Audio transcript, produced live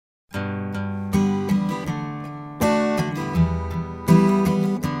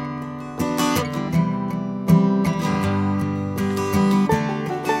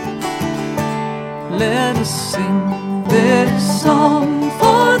us sing this song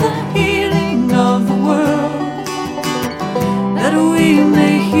for the healing of the world, that we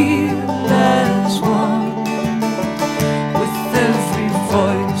may hear as one. With every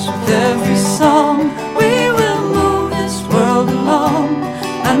voice, with every song, we will move this world along,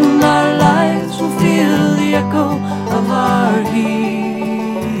 and our lives will feel the echo of our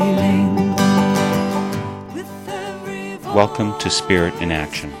healing. Welcome to Spirit in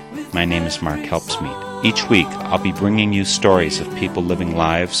Action. My name is Mark Helpsmeet. Each week, I'll be bringing you stories of people living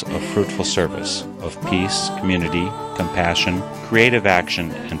lives of fruitful service, of peace, community, compassion, creative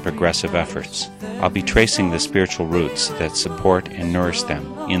action, and progressive efforts. I'll be tracing the spiritual roots that support and nourish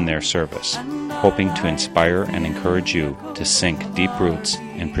them in their service, hoping to inspire and encourage you to sink deep roots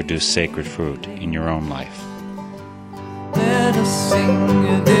and produce sacred fruit in your own life. Let us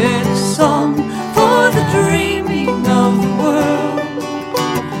sing this song for the dreaming of the world,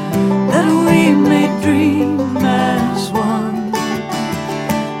 that we may dream as one.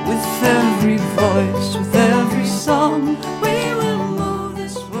 With every voice, with every song, we will move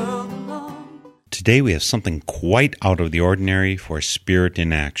this world along. Today we have something quite out of the ordinary for Spirit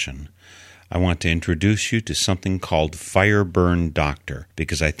in Action. I want to introduce you to something called Fire Burn Doctor,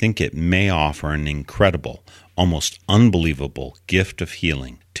 because I think it may offer an incredible, almost unbelievable gift of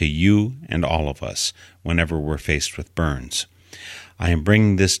healing to you and all of us whenever we're faced with burns. I am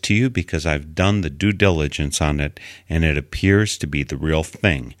bringing this to you because I've done the due diligence on it, and it appears to be the real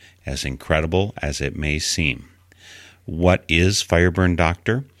thing, as incredible as it may seem. What is Fire Burn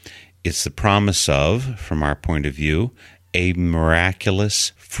Doctor? It's the promise of, from our point of view, a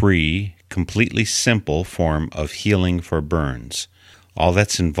miraculous, free, completely simple form of healing for burns. All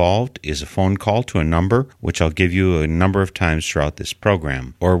that's involved is a phone call to a number, which I'll give you a number of times throughout this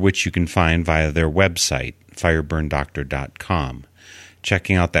program, or which you can find via their website, fireburndoctor.com.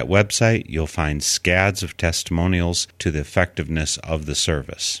 Checking out that website, you'll find scads of testimonials to the effectiveness of the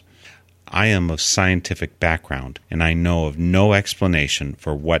service. I am of scientific background, and I know of no explanation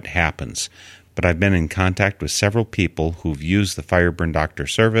for what happens, but I've been in contact with several people who've used the Fire Burn Doctor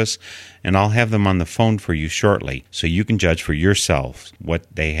service, and I'll have them on the phone for you shortly so you can judge for yourself what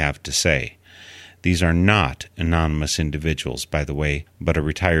they have to say. These are not anonymous individuals, by the way, but a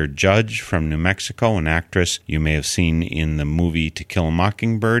retired judge from New Mexico, an actress you may have seen in the movie To Kill a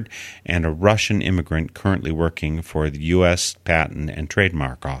Mockingbird, and a Russian immigrant currently working for the U.S. Patent and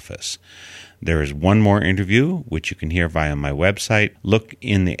Trademark Office. There is one more interview, which you can hear via my website. Look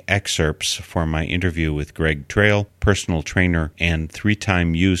in the excerpts for my interview with Greg Trail, personal trainer and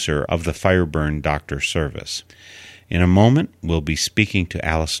 3-time user of the Fire Burn Doctor service. In a moment, we'll be speaking to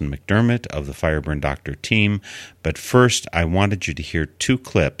Allison McDermott of the Fire Burn Doctor team, but first I wanted you to hear 2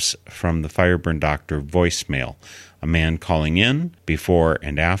 clips from the Fire Burn Doctor voicemail, a man calling in before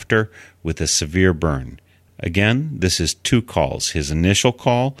and after with a severe burn. Again, this is 2 calls, his initial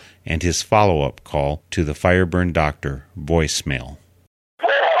call and his follow-up call to the Fire Burn Doctor voicemail.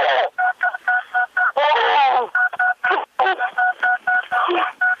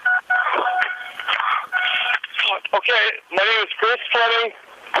 Okay, my name is Chris Fleming.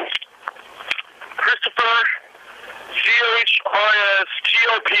 Christopher,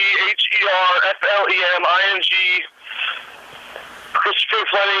 CHRISTOPHERFLEMING. Christopher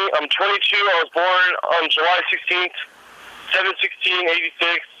Fleming. I'm 22. I was born on July 16th,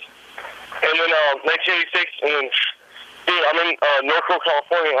 7/16/86, and then 1986. And then, dude, I'm in Norco,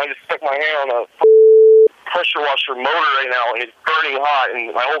 California. And I just stuck my hand on a pressure washer motor right now, and it's burning hot,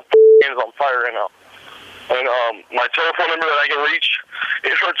 and my whole hand is on fire right now. And my telephone number that I can reach,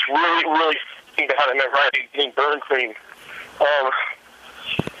 it hurts really, really bad. I'm at right getting burn cream.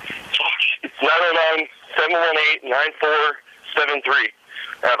 It's 909-718-9473.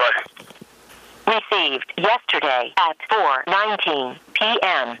 Bye. Received yesterday at 4:19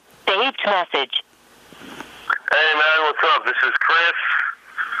 p.m. Saved message. Hey man, what's up? This is Chris.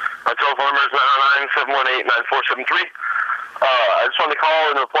 My telephone number is 909-718-9473. I just wanted to call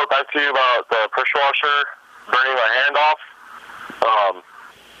and report back to you about the pressure washer burning my hand off.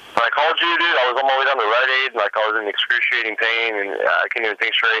 When I called you, dude, I was on my way down to Rite Aid, like I was in excruciating pain, and I couldn't even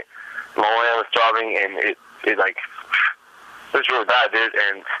think straight. My whole hand was throbbing, and it was really bad, dude.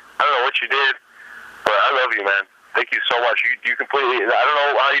 And I don't know what you did, but I love you, man. Thank you so much. You completely, I don't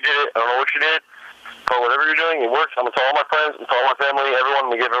know how you did it, I don't know what you did, but whatever you're doing, it works. I'm going to tell all my friends, I'm going to tell all my family, everyone,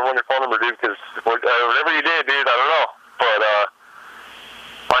 I'm going to give everyone your phone number, dude, because whatever you did, dude, I don't know. But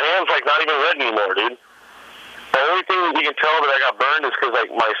my hand's like not even red anymore, dude. The only thing that you can tell that I got burned is because like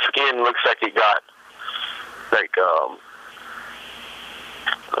my skin looks like it got like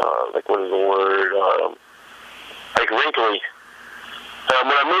what is the word? Like wrinkly. When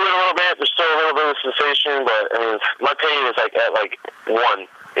I move it a little bit, there's still a little bit of sensation, but I mean, my pain is like at like 1,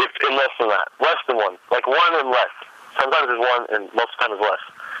 if in less than that, less than 1, like 1 and less. Sometimes it's 1, and most of the time it's less.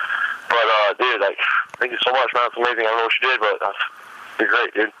 But dude, like, thank you so much, man. It's amazing. I don't know what you did, but you're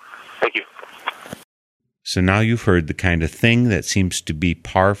great, dude. Thank you. So now you've heard the kind of thing that seems to be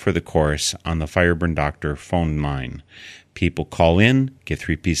par for the course on the Fireburn Doctor phone line. People call in, get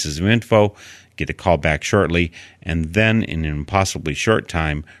 3 pieces of info, get a call back shortly, and then in an impossibly short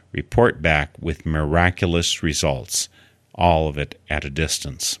time, report back with miraculous results, all of it at a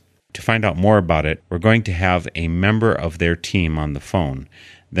distance. To find out more about it, we're going to have a member of their team on the phone.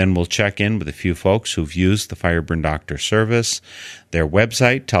 Then we'll check in with a few folks who've used the Fireburn Doctor service. Their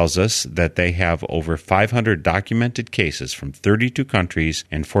website tells us that they have over 500 documented cases from 32 countries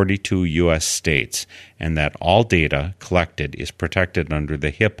and 42 U.S. states, and that all data collected is protected under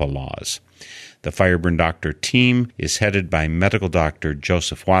the HIPAA laws. The Fireburn Doctor team is headed by medical doctor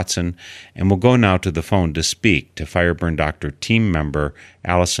Joseph Watson, and we'll go now to the phone to speak to Fireburn Doctor team member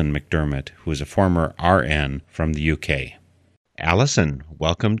Alison McDermott, who is a former RN from the UK. Alison,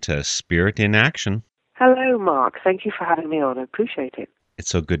 welcome to Spirit in Action. Hello, Mark. Thank you for having me on. I appreciate it.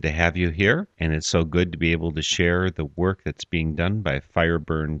 It's so good to have you here, and it's so good to be able to share the work that's being done by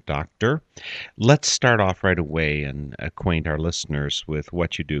Fireburn Doctor. Let's start off right away and acquaint our listeners with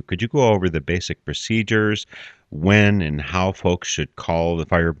what you do. Could you go over the basic procedures, when and how folks should call the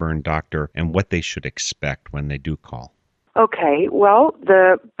Fireburn Doctor, and what they should expect when they do call? Okay, well,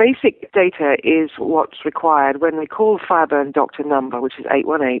 the basic data is what's required when they call the Fireburn Doctor number, which is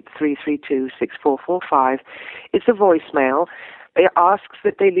 818-332-6445. It's a voicemail. It asks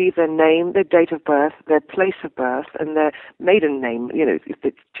that they leave their name, their date of birth, their place of birth, and their maiden name. You know, if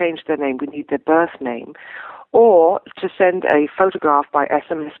they've changed their name, we need their birth name. Or to send a photograph by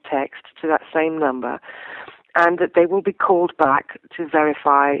SMS text to that same number, and that they will be called back to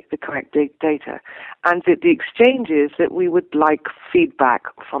verify the correct data. And that the exchange is that we would like feedback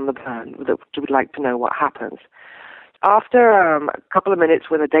from the burn, that we would like to know what happens. After a couple of minutes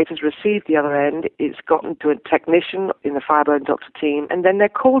when the data is received the other end, it's gotten to a technician in the Fireburn Doctor team, and then they're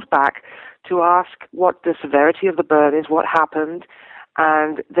called back to ask what the severity of the burn is, what happened,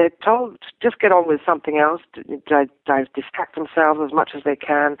 and they're told to just get on with something else, to distract themselves as much as they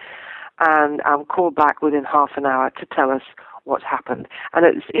can, and call back within half an hour to tell us what's happened.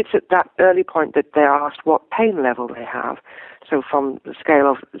 And it's at that early point that they're asked what pain level they have. So from the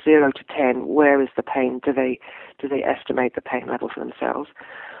scale of 0 to 10, where is the pain? Do they estimate the pain level for themselves?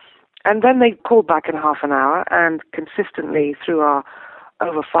 And then they call back in half an hour, and consistently through our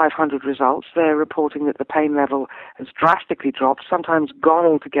over 500 results, they're reporting that the pain level has drastically dropped, sometimes gone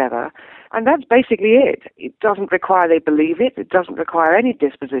altogether. And that's basically it. It doesn't require they believe it. It doesn't require any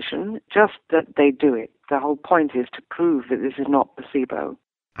disposition, just that they do it. The whole point is to prove that this is not placebo.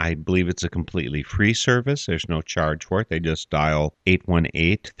 I believe it's a completely free service. There's no charge for it. They just dial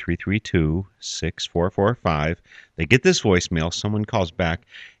 818-332-6445. They get this voicemail. Someone calls back.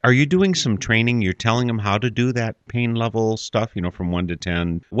 Are you doing some training? You're telling them how to do that pain level stuff, from 1 to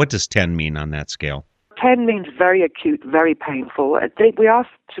 10. What does 10 mean on that scale? 10 means very acute, very painful. We ask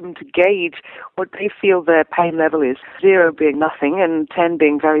them to gauge what they feel their pain level is, 0 being nothing and 10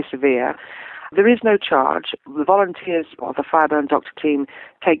 being very severe. There is no charge. The volunteers or the Fireburn Doctor team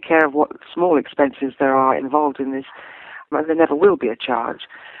take care of what small expenses there are involved in this, and there never will be a charge.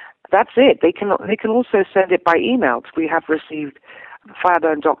 That's it. They can also send it by email. We have received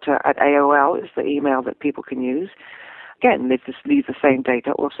fireburnDoctor@AOL is the email that people can use. Again, they just leave the same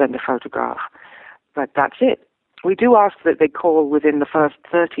data or send a photograph. But that's it. We do ask that they call within the first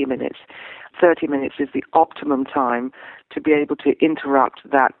 30 minutes. 30 minutes is the optimum time to be able to interrupt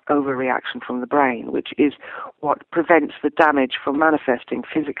that overreaction from the brain, which is what prevents the damage from manifesting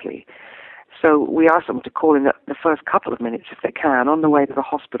physically. So we ask them to call in the first couple of minutes if they can, on the way to the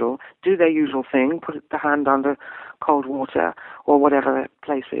hospital, do their usual thing, put the hand under cold water or whatever the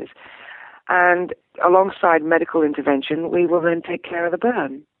place is. And alongside medical intervention, we will then take care of the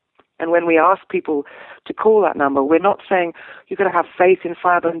burn. And when we ask people to call that number, we're not saying, you've got to have faith in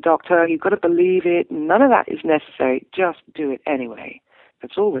Fireburn Doctor, you've got to believe it. None of that is necessary. Just do it anyway.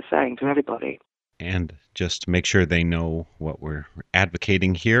 That's all we're saying to everybody. And just to make sure they know what we're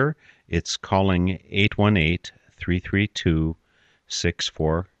advocating here, it's calling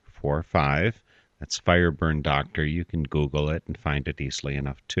 818-332-6445. That's Fireburn Doctor. You can Google it and find it easily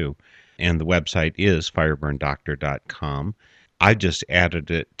enough, too. And the website is fireburndoctor.com. I just added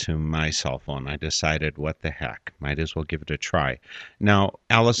it to my cell phone. I decided, what the heck, might as well give it a try. Now,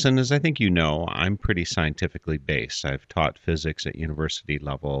 Alison, as I think you know, I'm pretty scientifically based. I've taught physics at university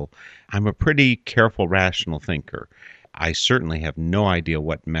level. I'm a pretty careful, rational thinker. I certainly have no idea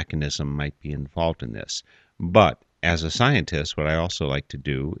what mechanism might be involved in this. But as a scientist, what I also like to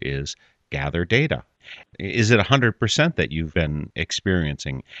do is gather data. Is it 100% that you've been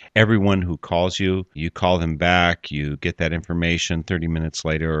experiencing? Everyone who calls you, you call them back, you get that information 30 minutes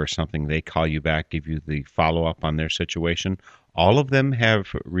later or something, they call you back, give you the follow-up on their situation. All of them have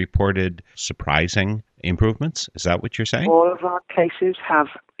reported surprising improvements? Is that what you're saying? All of our cases have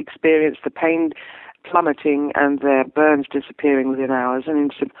experienced the pain plummeting and their burns disappearing within hours, and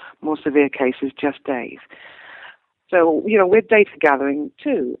in some more severe cases, just days. So, we're data gathering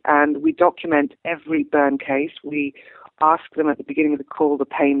too, and we document every burn case. We ask them at the beginning of the call the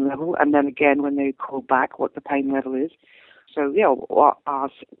pain level, and then again when they call back what the pain level is. So, our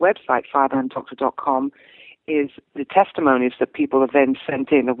website, fireburndoctor.com, is the testimonies that people have then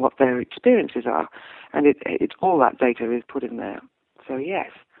sent in of what their experiences are, and it's all that data is put in there. So, yes,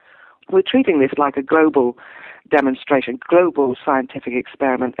 we're treating this like a global demonstration, global scientific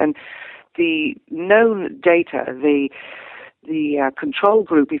experiment, and the known data, the control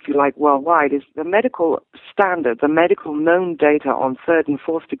group, if you like, worldwide, is the medical standard, the medical known data on 3rd and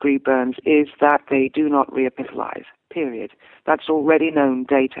 4th degree burns is that they do not reepithelize, period. That's already known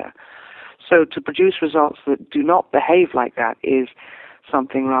data. So to produce results that do not behave like that is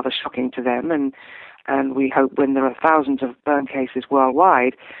something rather shocking to them, and we hope when there are thousands of burn cases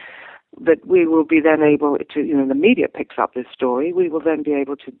worldwide, that we will be then able to, the media picks up this story, we will then be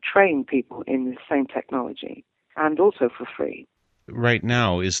able to train people in the same technology, and also for free. Right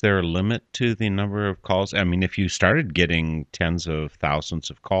now, is there a limit to the number of calls? I mean, if you started getting tens of thousands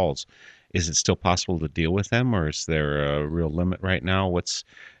of calls, is it still possible to deal with them, or is there a real limit right now?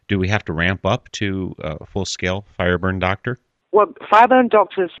 Do we have to ramp up to a full-scale Fireburn Doctor? Well, Fireburn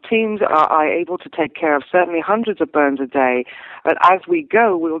Doctors' teams are able to take care of certainly hundreds of burns a day, but as we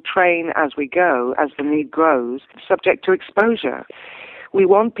go, we'll train as we go, as the need grows, subject to exposure. We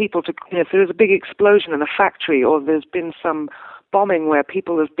want people to, if there's a big explosion in a factory or there's been some bombing where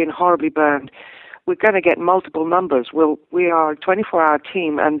people have been horribly burned, we're going to get multiple numbers. We are a 24-hour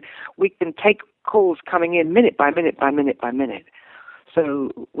team, and we can take calls coming in minute by minute by minute by minute.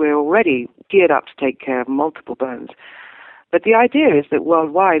 So we're already geared up to take care of multiple burns. But the idea is that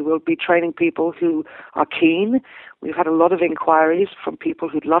worldwide we'll be training people who are keen. We've had a lot of inquiries from people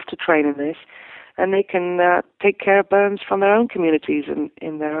who'd love to train in this, and they can take care of burns from their own communities and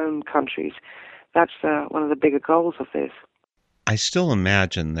in their own countries. That's one of the bigger goals of this. I still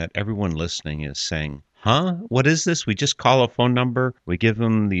imagine that everyone listening is saying, what is this? We just call a phone number, we give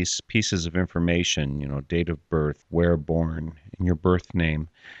them these pieces of information, date of birth, where born, and your birth name,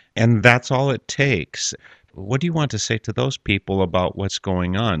 and that's all it takes. What do you want to say to those people about what's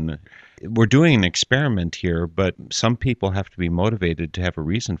going on? We're doing an experiment here, but some people have to be motivated to have a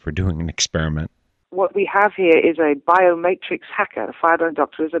reason for doing an experiment. What we have here is a biomatrix hacker. The Fireburn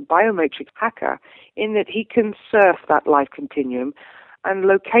Doctor is a biomatrix hacker in that he can surf that life continuum and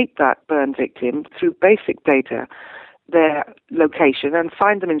locate that burn victim through basic data, their location, and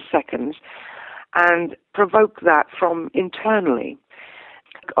find them in seconds, and provoke that from internally.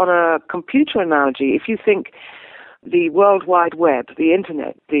 On a computer analogy, if you think the World Wide Web, the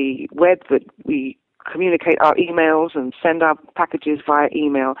Internet, the web that we communicate our emails and send our packages via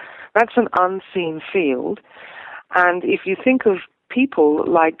email, that's an unseen field. And if you think of people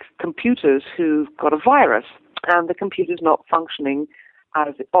like computers who've got a virus and the computer's not functioning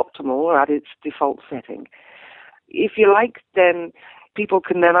as optimal or at its default setting, if you like, then people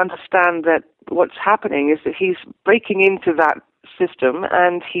can then understand that what's happening is that he's breaking into that system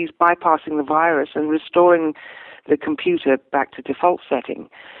and he's bypassing the virus and restoring the computer back to default setting.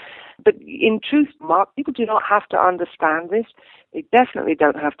 But in truth, Mark, people do not have to understand this. They definitely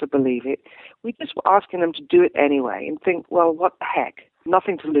don't have to believe it. We're just asking them to do it anyway and think, well, what the heck?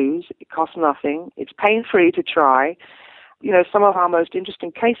 Nothing to lose. It costs nothing. It's pain-free to try. Some of our most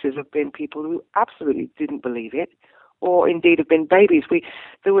interesting cases have been people who absolutely didn't believe it, or indeed have been babies.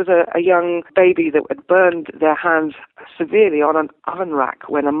 There was a young baby that had burned their hands severely on an oven rack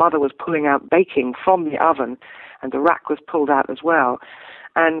when a mother was pulling out baking from the oven, and the rack was pulled out as well.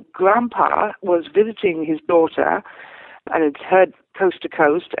 And Grandpa was visiting his daughter and had heard Coast to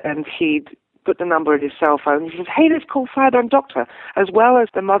Coast, and he'd put the number in his cell phone. He said, hey, let's call Fireburn Doctor, as well as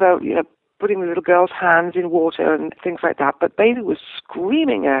the mother, putting the little girl's hands in water and things like that. But baby was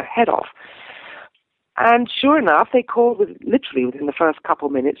screaming her head off. And sure enough, they called literally within the first couple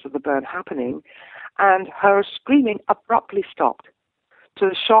minutes of the burn happening, and her screaming abruptly stopped, to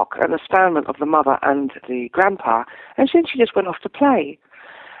the shock and astoundment of the mother and the grandpa, and then she just went off to play.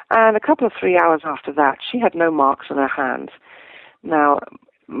 And a couple of 3 hours after that, she had no marks on her hands. Now,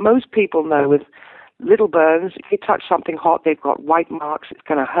 most people know with little burns. If you touch something hot, they've got white marks. It's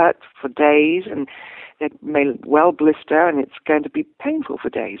going to hurt for days, and they may well blister, and it's going to be painful for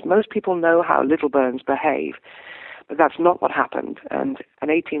days. Most people know how little burns behave, but that's not what happened. And an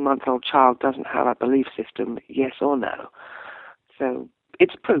 18-month-old child doesn't have a belief system, yes or no. So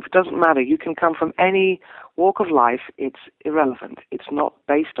it's proof. It doesn't matter. You can come from any walk of life. It's irrelevant. It's not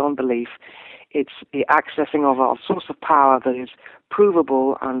based on belief. It's the accessing of a source of power that is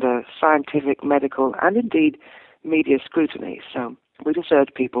provable under scientific, medical, and indeed media scrutiny. So we just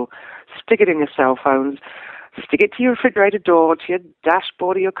urge people, stick it in your cell phones, stick it to your refrigerator door, to your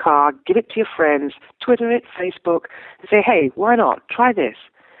dashboard of your car, give it to your friends, Twitter it, Facebook, and say, hey, why not? Try this.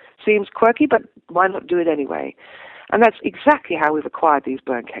 Seems quirky, but why not do it anyway? And that's exactly how we've acquired these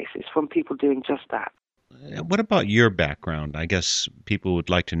burn cases, from people doing just that. What about your background? I guess people would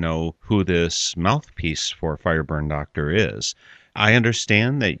like to know who this mouthpiece for Fireburn Doctor is. I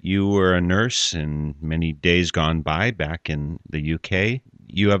understand that you were a nurse in many days gone by back in the UK.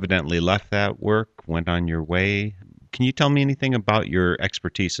 You evidently left that work, went on your way. Can you tell me anything about your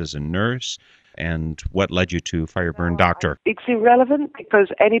expertise as a nurse and what led you to Fireburn Doctor? It's irrelevant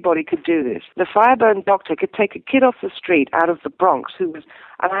because anybody could do this. The Fireburn Doctor could take a kid off the street out of the Bronx who was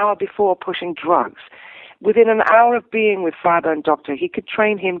an hour before pushing drugs. Within an hour of being with Fireburn Doctor, he could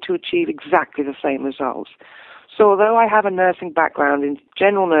train him to achieve exactly the same results. So although I have a nursing background in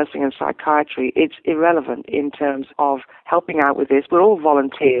general nursing and psychiatry, it's irrelevant in terms of helping out with this. We're all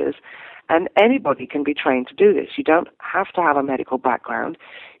volunteers, and anybody can be trained to do this. You don't have to have a medical background.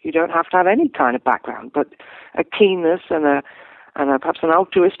 You don't have to have any kind of background, but a keenness and perhaps an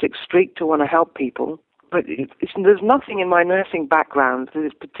altruistic streak to want to help people. But there's nothing in my nursing background that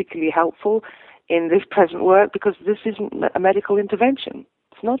is particularly helpful in this present work because this isn't a medical intervention.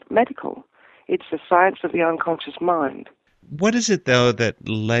 It's not medical. It's the science of the unconscious mind. What is it, though, that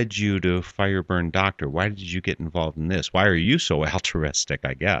led you to Fireburn Doctor? Why did you get involved in this? Why are you so altruistic,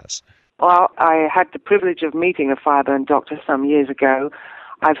 I guess? Well, I had the privilege of meeting a Fireburn Doctor some years ago.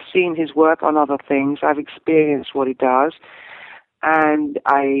 I've seen his work on other things. I've experienced what he does. And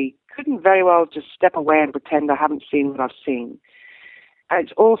I couldn't very well just step away and pretend I haven't seen what I've seen.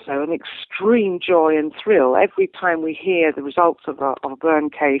 It's also an extreme joy and thrill every time we hear the results of a burn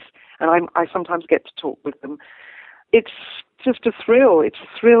case, and I sometimes get to talk with them. It's just a thrill. It's a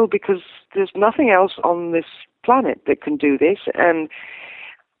thrill because there's nothing else on this planet that can do this, and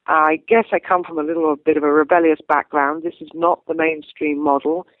I guess I come from a bit of a rebellious background. This is not the mainstream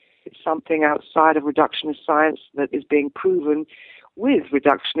model. It's something outside of reductionist science that is being proven with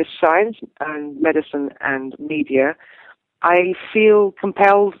reductionist science and medicine and media. I feel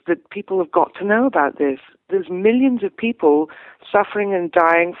compelled that people have got to know about this. There's millions of people suffering and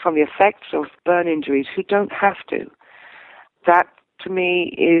dying from the effects of burn injuries who don't have to. That, to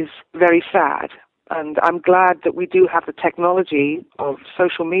me, is very sad. And I'm glad that we do have the technology of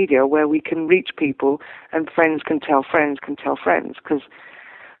social media where we can reach people and friends can tell friends, because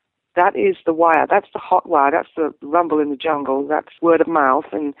that is the wire. That's the hot wire. That's the rumble in the jungle. That's word of mouth.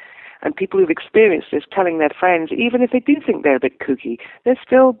 And people who've experienced this telling their friends, even if they do think they're a bit kooky, they're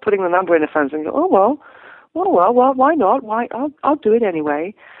still putting the number in their phones and go, oh, well, why not? I'll do it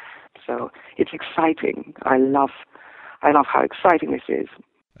anyway. So it's exciting. I love how exciting this is.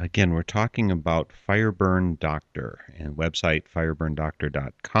 Again, we're talking about Fireburn Doctor and website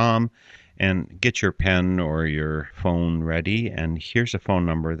fireburndoctor.com. And get your pen or your phone ready. And here's a phone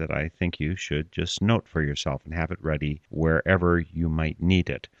number that I think you should just note for yourself and have it ready wherever you might need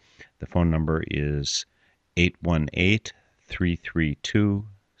it. The phone number is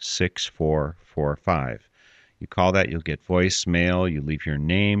 818-332-6445. You call that, you'll get voicemail. You leave your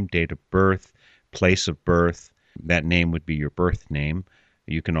name, date of birth, place of birth. That name would be your birth name.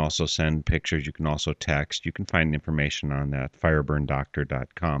 You can also send pictures. You can also text. You can find information on that,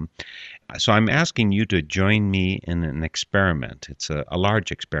 fireburndoctor.com. So I'm asking you to join me in an experiment. It's a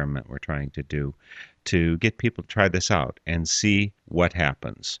large experiment we're trying to do to get people to try this out and see what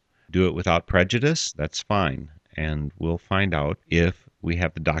happens. Do it without prejudice, that's fine. And we'll find out if we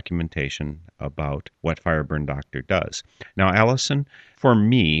have the documentation about what Fireburn Doctor does. Now, Allison, for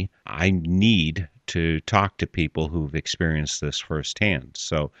me, I need to talk to people who've experienced this firsthand.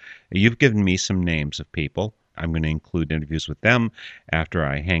 So you've given me some names of people. I'm going to include interviews with them after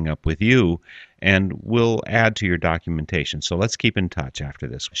I hang up with you, and we'll add to your documentation. So let's keep in touch after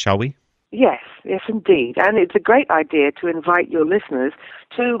this, shall we? Yes, indeed. And it's a great idea to invite your listeners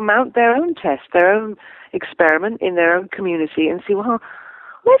to mount their own test, their own experiment in their own community and see, well,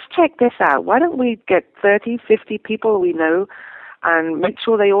 let's check this out. Why don't we get 30, 50 people we know and make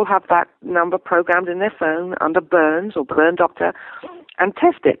sure they all have that number programmed in their phone under Burns or Burn Doctor, and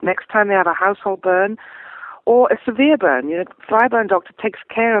test it next time they have a household burn or a severe burn. Fireburn Doctor takes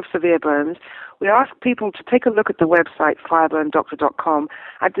care of severe burns. We ask people to take a look at the website, fireburndoctor.com,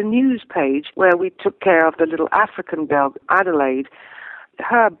 at the news page where we took care of the little African girl, Adelaide.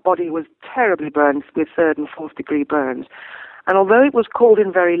 Her body was terribly burned with 3rd and 4th degree burns. And although it was called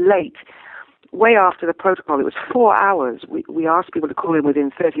in very late, way after the protocol, it was 4 hours. We asked people to call in within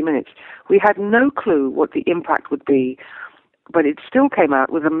 30 minutes. We had no clue what the impact would be, but it still came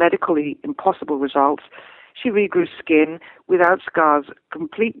out with a medically impossible results. She regrew skin without scars,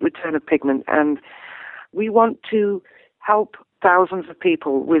 complete return of pigment, and we want to help thousands of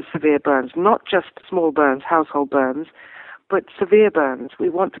people with severe burns, not just small burns, household burns, but severe burns. We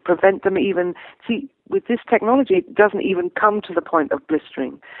want to prevent them even. See, with this technology, it doesn't even come to the point of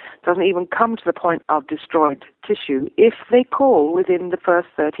blistering, doesn't even come to the point of destroyed tissue if they call within the first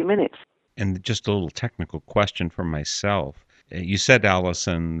 30 minutes. And just a little technical question for myself. You said,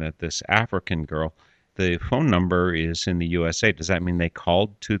 Allison, that this African girl, the phone number is in the USA. Does that mean they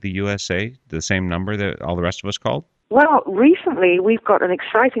called to the USA, the same number that all the rest of us called? Well, recently we've got an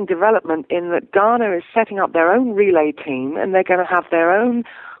exciting development in that Ghana is setting up their own relay team, and they're going to have their own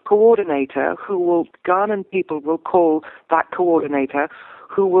coordinator Ghanaian people will call that coordinator,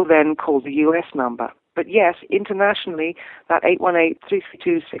 who will then call the US number. But yes, internationally, that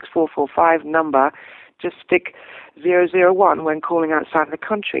 818-332-6445 number, just stick 001 when calling outside the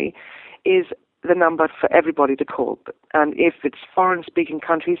country, is the number for everybody to call. And if it's foreign-speaking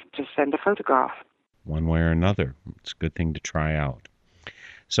countries, just send a photograph. One way or another. It's a good thing to try out.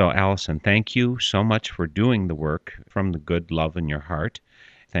 So, Allison, thank you so much for doing the work from the good love in your heart.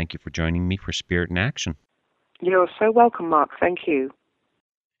 Thank you for joining me for Spirit in Action. You're so welcome, Mark. Thank you.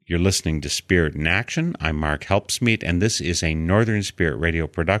 You're listening to Spirit in Action. I'm Mark Helpsmeet, and this is a Northern Spirit Radio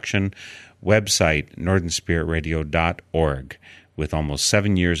production. Website, northernspiritradio.org, with almost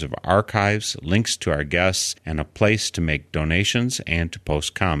 7 years of archives, links to our guests, and a place to make donations and to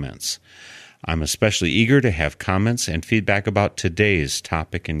post comments. I'm especially eager to have comments and feedback about today's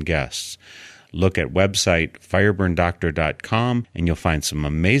topic and guests. Look at website fireburndoctor.com, and you'll find some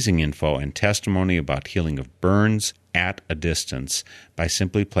amazing info and testimony about healing of burns at a distance by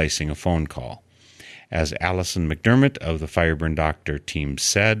simply placing a phone call. As Allison McDermott of the Fireburn Doctor team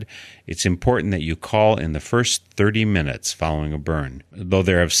said, it's important that you call in the first 30 minutes following a burn, though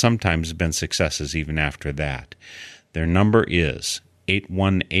there have sometimes been successes even after that. Their number is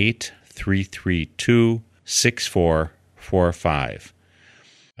 818-332-6445.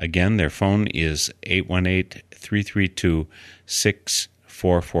 Again, their phone is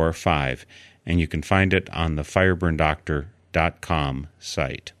 818-332-6445, and you can find it on the fireburndoctor.com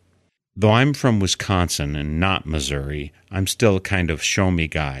site. Though I'm from Wisconsin and not Missouri, I'm still a kind of show-me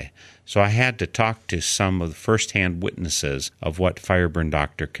guy, so I had to talk to some of the first-hand witnesses of what Fireburn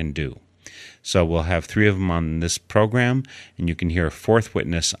Doctor can do. So we'll have 3 of them on this program, and you can hear a 4th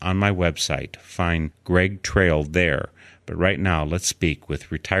witness on my website. Find Greg Trail there. But right now, let's speak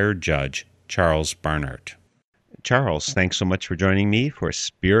with retired Judge Charles Barnhart. Charles, thanks so much for joining me for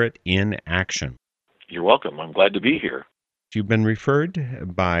Spirit in Action. You're welcome. I'm glad to be here. You've been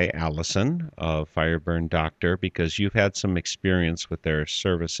referred by Allison of Fireburn Doctor because you've had some experience with their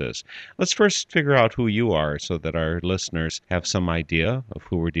services. Let's first figure out who you are so that our listeners have some idea of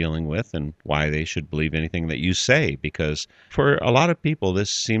who we're dealing with and why they should believe anything that you say, because for a lot of people this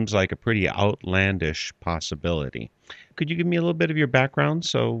seems like a pretty outlandish possibility. Could you give me a little bit of your background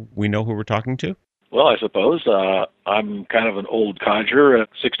so we know who we're talking to? Well, I suppose I'm kind of an old codger,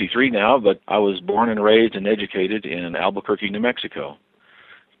 63 now, but I was born and raised and educated in Albuquerque, New Mexico.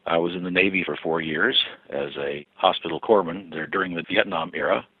 I was in the Navy for 4 years as a hospital corpsman there during the Vietnam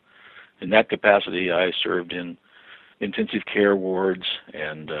era. In that capacity, I served in intensive care wards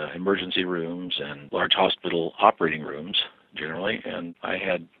and emergency rooms and large hospital operating rooms generally, and I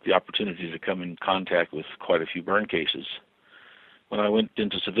had the opportunity to come in contact with quite a few burn cases. When I went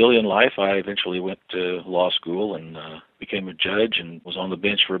into civilian life, I eventually went to law school and became a judge and was on the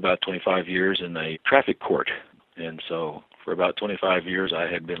bench for about 25 years in a traffic court. And so for about 25 years, I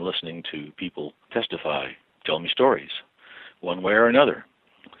had been listening to people testify, tell me stories, one way or another.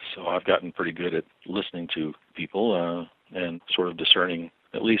 So I've gotten pretty good at listening to people and sort of discerning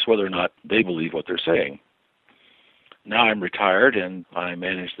at least whether or not they believe what they're saying. Now I'm retired and I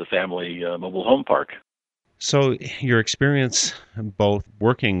manage the family mobile home park. So your experience both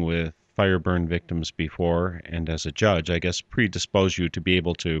working with fire burn victims before and as a judge, I guess, predisposed you to be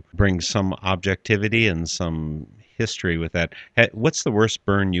able to bring some objectivity and some history with that. What's the worst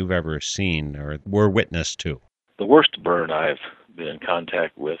burn you've ever seen or were witness to? The worst burn I've been in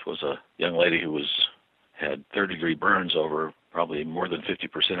contact with was a young lady who had third-degree burns over probably more than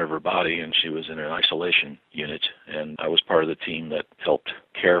 50% of her body, and she was in an isolation unit. And I was part of the team that helped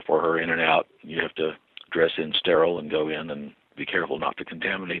care for her in and out. You have to dress in sterile and go in and be careful not to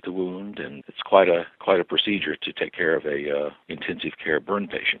contaminate the wound, and it's quite a procedure to take care of a intensive care burn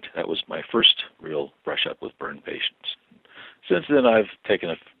patient. That was my first real brush up with burn patients. Since then, I've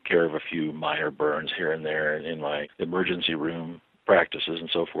taken care of a few minor burns here and there in my emergency room practices and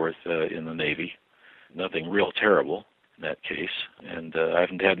so forth in the Navy. Nothing real terrible in that case, and I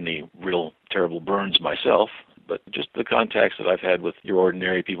haven't had any real terrible burns myself. But just the contacts that I've had with your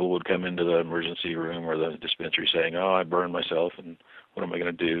ordinary people would come into the emergency room or the dispensary saying, "Oh, I burned myself, and what am I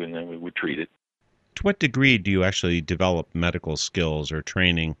going to do?" And then we would treat it. To what degree do you actually develop medical skills or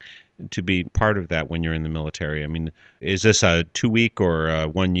training to be part of that when you're in the military? I mean, is this a 2-week or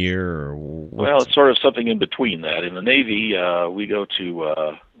 1 year? Or well, it's sort of something in between that. In the Navy, we go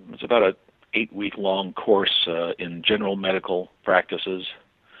to, it's about an 8-week-long course in general medical practices.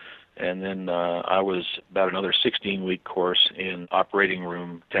 And then I was about another 16-week course in operating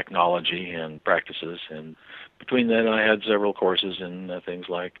room technology and practices. And between then, I had several courses in things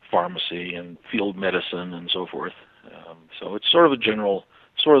like pharmacy and field medicine and so forth. So it's sort of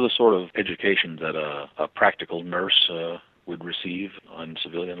the sort of education that a practical nurse would receive on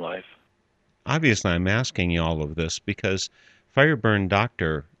civilian life. Obviously, I'm asking you all of this because Fire Burn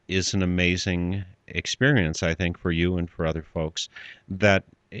Doctor is an amazing experience, I think, for you and for other folks, that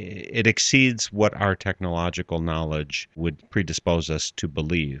it exceeds what our technological knowledge would predispose us to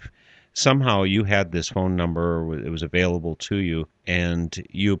believe. Somehow you had this phone number, it was available to you, and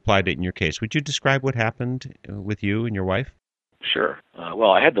you applied it in your case. Would you describe what happened with you and your wife? Sure.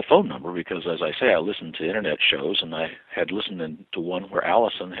 Well, I had the phone number because, as I say, I listened to internet shows, and I had listened to one where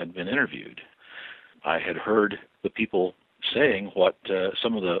Allison had been interviewed. I had heard the people saying what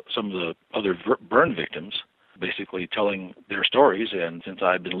some of the other burn victims basically telling their stories, and since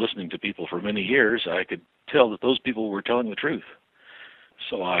I'd been listening to people for many years, I could tell that those people were telling the truth.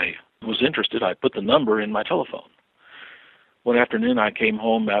 So I was interested. I put the number in my telephone. One afternoon, I came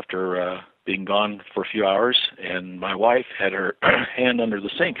home after being gone for a few hours, and my wife had her hand under the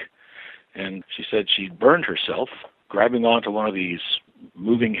sink, and she said she'd burned herself grabbing onto one of these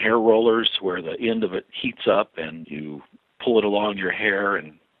moving hair rollers where the end of it heats up and you pull it along your hair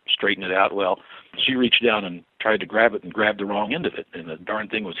and straighten it out. Well, she reached down and tried to grab it and grabbed the wrong end of it, and the darn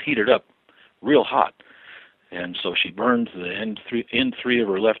thing was heated up real hot. And so she burned the end three of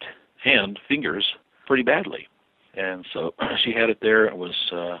her left hand fingers pretty badly. And so she had it there. It was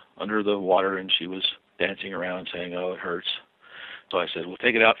under the water, and she was dancing around saying, "Oh, it hurts." So I said, "Well,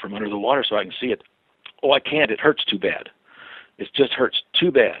 take it out from under the water so I can see it." "Oh, I can't. It hurts too bad. It just hurts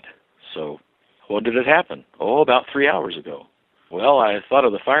too bad." So when did it happen? "Oh, about 3 hours ago." Well, I thought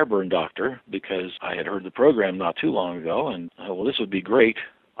of the Fire Burn Doctor because I had heard the program not too long ago, and well, this would be great.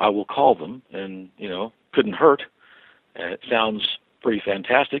 I will call them, and couldn't hurt. It sounds pretty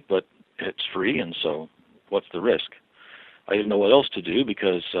fantastic, but it's free, and so what's the risk? I didn't know what else to do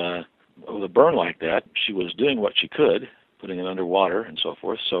because with a burn like that, she was doing what she could, putting it underwater and so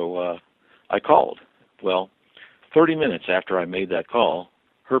forth. So I called. Well, 30 minutes after I made that call,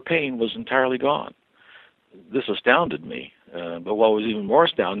 her pain was entirely gone. This astounded me. But what was even more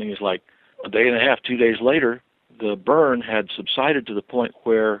astounding is like a day and a half, 2 days later, the burn had subsided to the point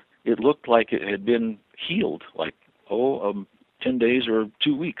where it looked like it had been healed, like, 10 days or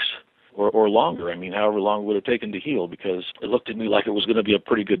 2 weeks or longer. I mean, however long it would have taken to heal, because it looked to me like it was going to be a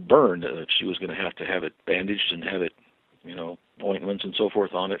pretty good burn. She was going to have it bandaged and have it, ointments and so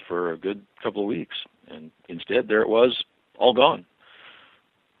forth on it for a good couple of weeks. And instead, there it was, all gone.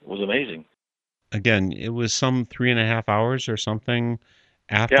 It was amazing. Again, it was some 3.5 hours or something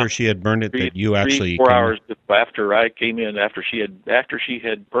after she had burned it that you actually 4 hours after I came in, after she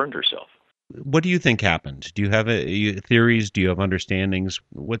had burned herself. What do you think happened? Do you have theories? Do you have understandings?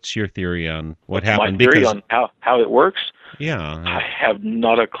 What's your theory on what happened? My theory on how it works? Yeah. I have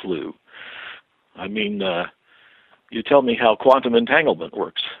not a clue. I mean, you tell me how quantum entanglement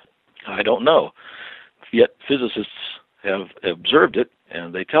works. I don't know. Yet physicists have observed it,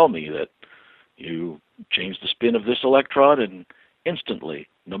 and they tell me that you change the spin of this electron, and instantly,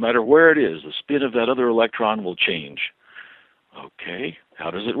 no matter where it is, the spin of that other electron will change. Okay, how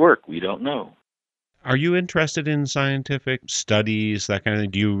does it work? We don't know. Are you interested in scientific studies, that kind of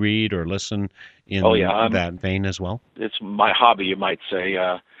thing? Do you read or listen in that vein as well? It's my hobby, you might say.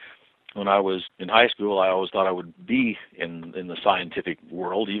 When I was in high school, I always thought I would be in the scientific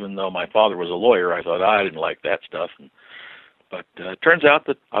world. Even though my father was a lawyer, I thought I didn't like that stuff. And But it turns out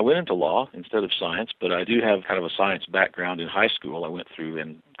that I went into law instead of science, but I do have kind of a science background in high school.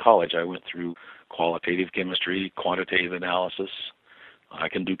 In college, I went through qualitative chemistry, quantitative analysis. I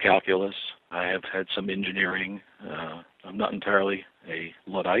can do calculus. I have had some engineering. I'm not entirely a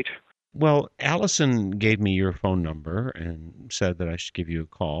Luddite. Well, Allison gave me your phone number and said that I should give you a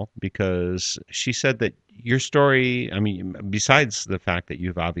call because she said that your story, I mean, besides the fact that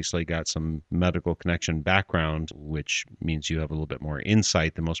you've obviously got some medical connection background, which means you have a little bit more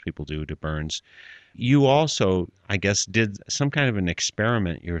insight than most people do to burns, you also, I guess, did some kind of an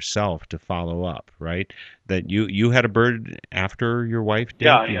experiment yourself to follow up, right? That you had a bird after your wife did?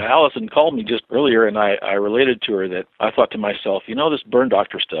 Yeah, Allison called me just earlier, and I related to her that I thought to myself, this burn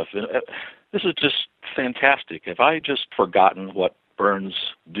doctor stuff, this is just fantastic. Have I just forgotten what burns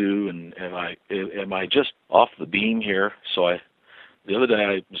do, and am I just off the beam here? So the other day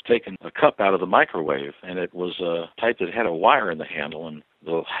I was taking a cup out of the microwave, and it was a type that had a wire in the handle, and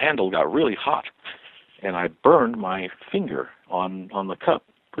the handle got really hot, and I burned my finger on the cup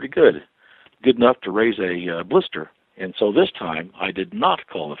pretty good enough to raise a blister. And so this time I did not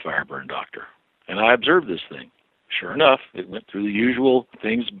call the fire burn doctor, and I observed this thing. Sure enough, it went through the usual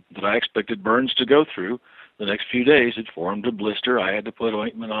things that I expected burns to go through. The next few days, it formed a blister. I had to put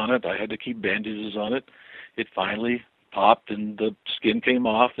ointment on it. I had to keep bandages on it. It finally popped, and the skin came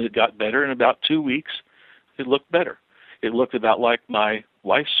off, and it got better. In about 2 weeks, it looked better. It looked about like my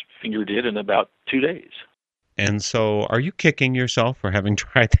wife's finger did in about 2 days. And so, are you kicking yourself for having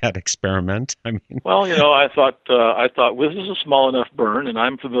tried that experiment? I mean, well, I thought, well, this is a small enough burn, and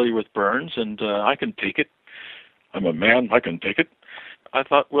I'm familiar with burns, and I can take it. I'm a man, I can take it. I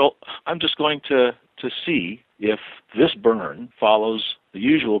thought, well, I'm just going to see if this burn follows the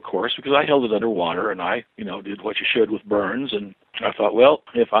usual course, because I held it underwater, and I, did what you should with burns, and I thought, well,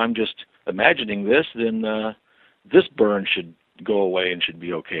 if I'm just imagining this, then this burn should go away and should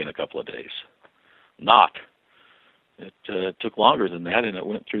be okay in a couple of days. Not. It took longer than that, and it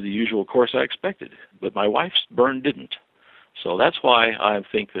went through the usual course I expected. But my wife's burn didn't. So that's why I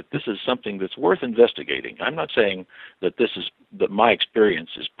think that this is something that's worth investigating. I'm not saying that that my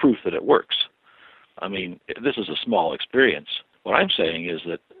experience is proof that it works. I mean, this is a small experience. What I'm saying is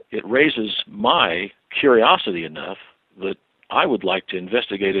that it raises my curiosity enough that I would like to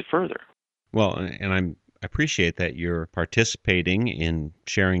investigate it further. Well, and I appreciate that you're participating in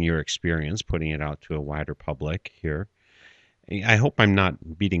sharing your experience, putting it out to a wider public here. I hope I'm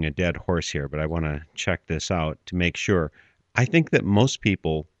not beating a dead horse here, but I want to check this out to make sure. I think that most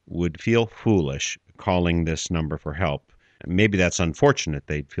people would feel foolish calling this number for help. Maybe that's unfortunate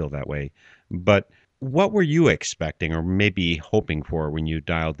they'd feel that way. But what were you expecting or maybe hoping for when you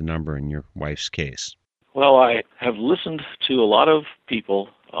dialed the number in your wife's case? Well, I have listened to a lot of people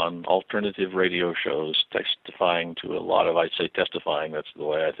on alternative radio shows testifying to a lot of, I'd say testifying, that's the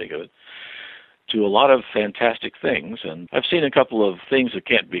way I think of it, to a lot of fantastic things. And I've seen a couple of things that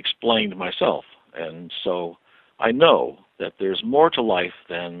can't be explained myself. And so I know that there's more to life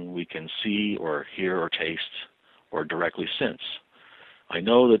than we can see or hear or taste or directly sense. I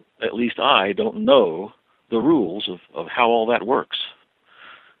know that at least I don't know the rules of how all that works.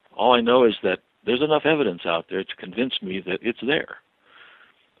 All I know is that there's enough evidence out there to convince me that it's there.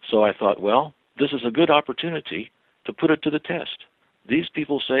 So I thought, well, this is a good opportunity to put it to the test. These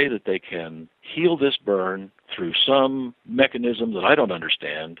people say that they can heal this burn through some mechanism that I don't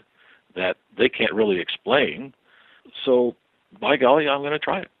understand, that they can't really explain. So, by golly, I'm going to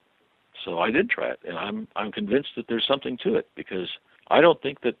try it. So I did try it, and I'm convinced that there's something to it, because I don't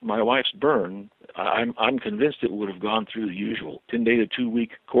think that my wife's burn, I'm convinced it would have gone through the usual 10-day to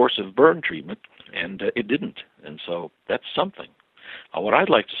 2-week course of burn treatment, and it didn't. And so that's something. What I'd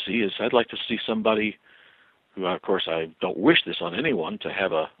like to see is I'd like to see somebody who, of course, I don't wish this on anyone to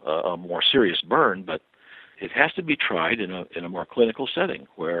have a more serious burn, but it has to be tried in a more clinical setting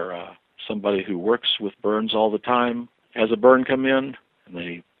where somebody who works with burns all the time has a burn come in, and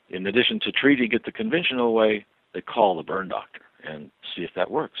they, in addition to treating it the conventional way, they call the burn doctor and see if that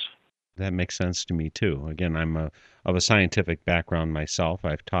works. That makes sense to me, too. Again, I'm of a scientific background myself.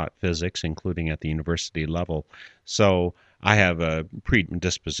 I've taught physics, including at the university level. So I have a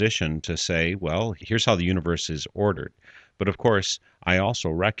predisposition to say, well, here's how the universe is ordered. But of course, I also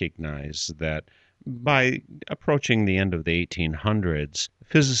recognize that by approaching the end of the 1800s,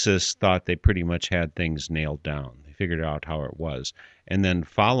 physicists thought they pretty much had things nailed down. They figured out how it was. And then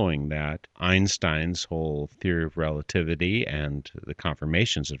following that, Einstein's whole theory of relativity and the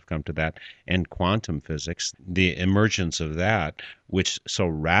confirmations that have come to that, and quantum physics, the emergence of that, which so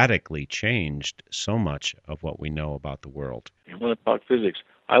radically changed so much of what we know about the world. When I talk physics,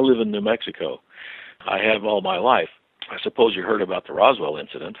 I live in New Mexico. I have all my life. I suppose you heard about the Roswell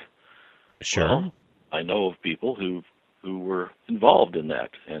incident. Sure. Well, I know of people who were involved in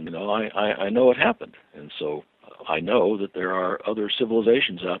that, and I know it happened, and so I know that there are other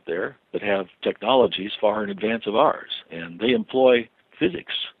civilizations out there that have technologies far in advance of ours, and they employ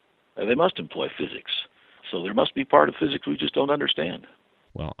physics. They must employ physics. So there must be part of physics we just don't understand.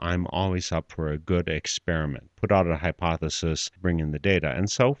 Well, I'm always up for a good experiment. Put out a hypothesis, bring in the data. And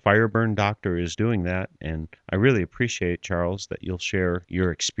so Fireburn Doctor is doing that. And I really appreciate, Charles, that you'll share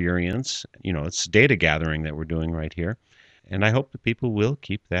your experience. It's data gathering that we're doing right here. And I hope that people will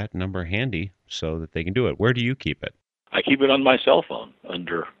keep that number handy so that they can do it. Where do you keep it? I keep it on my cell phone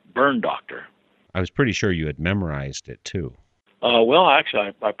under Burn Doctor. I was pretty sure you had memorized it, too. Well,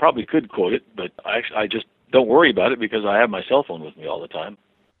 actually, I probably could quote it, but I just don't worry about it because I have my cell phone with me all the time.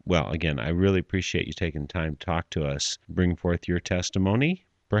 Well, again, I really appreciate you taking time to talk to us, bring forth your testimony,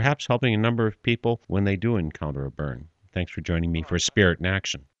 perhaps helping a number of people when they do encounter a burn. Thanks for joining me for Spirit in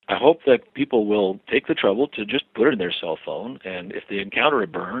Action. I hope that people will take the trouble to just put it in their cell phone, and if they encounter a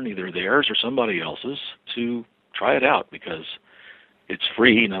burn, either theirs or somebody else's, to try it out because it's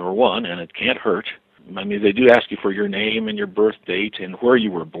free, number one, and it can't hurt. I mean, they do ask you for your name and your birth date and where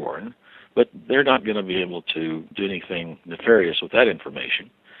you were born, but they're not going to be able to do anything nefarious with that information.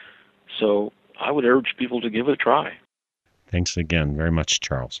 So I would urge people to give it a try. Thanks again very much,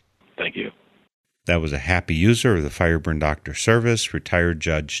 Charles. Thank you. That was a happy user of the Fireburn Doctor service, retired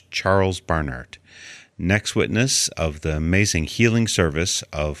Judge Charles Barnard. Next witness of the amazing healing service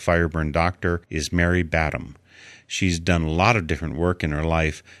of Fireburn Doctor is Mary Badham. She's done a lot of different work in her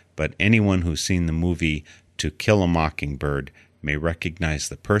life, but anyone who's seen the movie To Kill a Mockingbird may recognize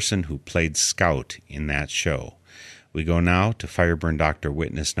the person who played Scout in that show. We go now to Fireburn Doctor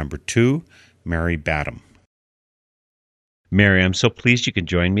witness number 2, Mary Badham. Mary, I'm so pleased you could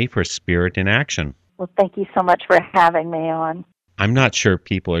join me for Spirit in Action. Well, thank you so much for having me on. I'm not sure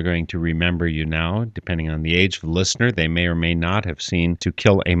people are going to remember you now. Depending on the age of the listener, they may or may not have seen To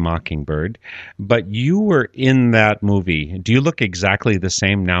Kill a Mockingbird. But you were in that movie. Do you look exactly the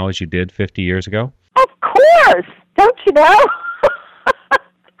same now as you did 50 years ago? Of course! Don't you know?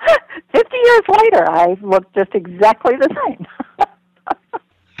 50 years later, I look just exactly the same.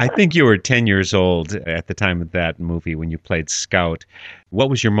 I think you were 10 years old at the time of that movie when you played Scout. What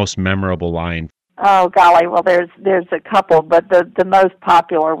was your most memorable line? Oh, golly, well, there's a couple, but the most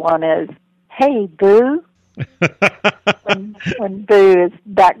popular one is, "Hey, Boo," when Boo is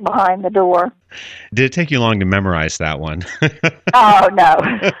back behind the door. Did it take you long to memorize that one? Oh, no.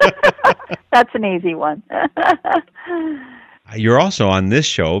 That's an easy one. You're also on this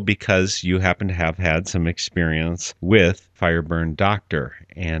show because you happen to have had some experience with Fireburn Doctor,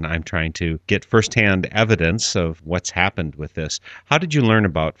 and I'm trying to get firsthand evidence of what's happened with this. How did you learn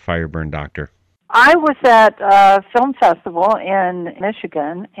about Fireburn Doctor? I was at a film festival in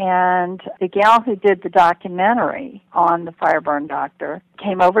Michigan, and the gal who did the documentary on the Fireburn Doctor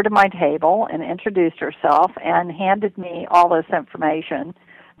came over to my table and introduced herself and handed me all this information,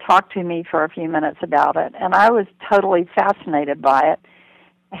 talked to me for a few minutes about it, and I was totally fascinated by it.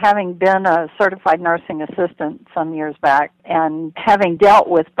 Having been a certified nursing assistant some years back and having dealt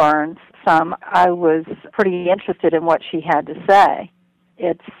with burns some, I was pretty interested in what she had to say.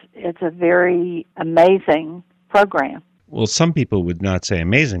 It's a very amazing program. Well, some people would not say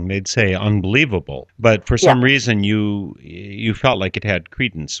amazing; they'd say unbelievable. But for some reason, you felt like it had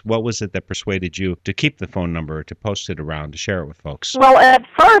credence. What was it that persuaded you to keep the phone number, to post it around, to share it with folks? Well, at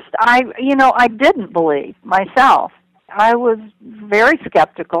first, I didn't believe myself. I was very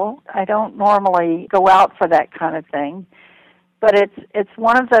skeptical. I don't normally go out for that kind of thing. But it's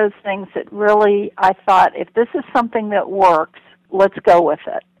one of those things that really, I thought, if this is something that works, let's go with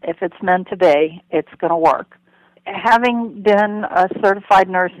it. If it's meant to be, it's going to work. Having been a certified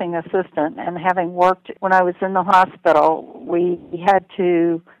nursing assistant and having worked when I was in the hospital, we had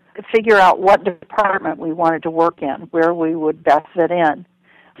to figure out what department we wanted to work in, where we would best fit in.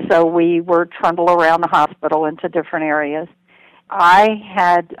 So we were trundled around the hospital into different areas. I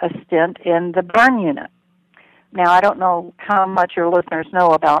had a stint in the burn unit. Now, I don't know how much your listeners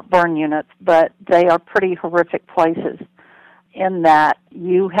know about burn units, but they are pretty horrific places in that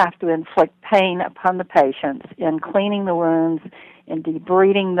you have to inflict pain upon the patients in cleaning the wounds, in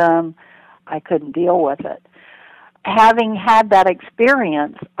debriding them. I couldn't deal with it. Having had that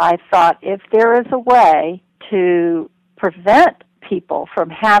experience, I thought if there is a way to prevent people from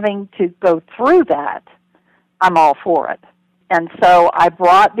having to go through that, I'm all for it. And so I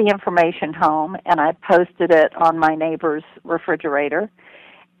brought the information home and I posted it on my neighbor's refrigerator.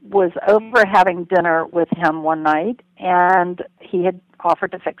 Was over having dinner with him one night, and he had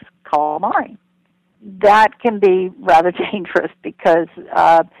offered to fix calamari. that can be rather dangerous because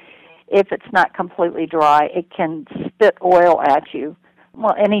if it's not completely dry, it can spit oil at you.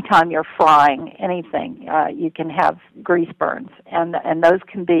 Well, anytime you're frying anything, you can have grease burns, and those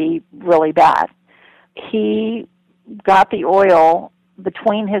can be really bad. He got the oil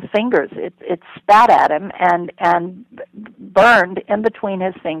between his fingers. It spat at him and burned in between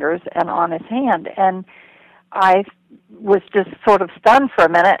his fingers and on his hand. And I was just sort of stunned for a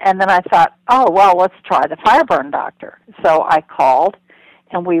minute, and then I thought, oh, well, let's try the fire burn doctor. So I called,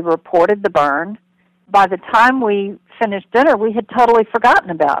 and we reported the burn. By the time we finished dinner, we had totally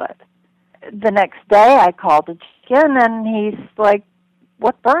forgotten about it. The next day, I called again, and he's like,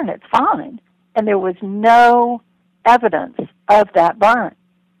 what burn? It's fine. And there was no evidence of that burn.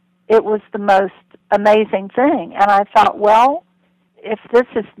 It was the most amazing thing. And I thought, well, if this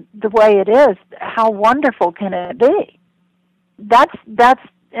is the way it is, how wonderful can it be? That's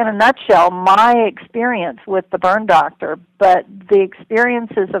in a nutshell, my experience with the burn doctor, but the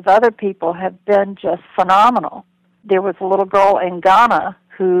experiences of other people have been just phenomenal. There was a little girl in Ghana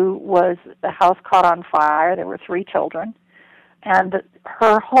the house caught on fire. There were 3 children, and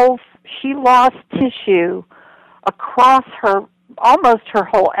she lost tissue across almost her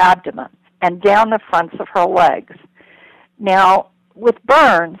whole abdomen and down the fronts of her legs. Now, with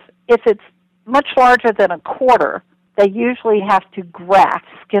burns, if it's much larger than a quarter, they usually have to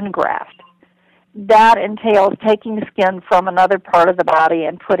skin graft. That entails taking skin from another part of the body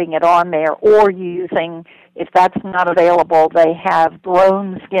and putting it on there, or using, if that's not available, they have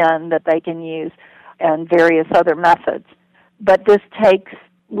grown skin that they can use and various other methods. But this takes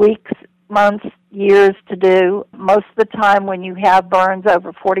weeks, months, years to do. Most of the time when you have burns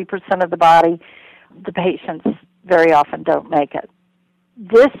over 40% of the body, the patients very often don't make it.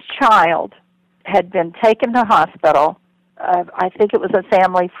 This child had been taken to hospital. I think it was a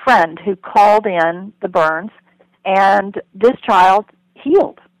family friend who called in the burns, and this child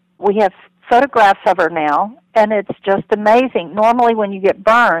healed. We have photographs of her now, and it's just amazing. Normally when you get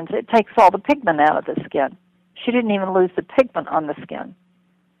burns, it takes all the pigment out of the skin. She didn't even lose the pigment on the skin.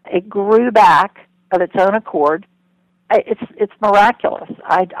 It grew back of its own accord. It's miraculous.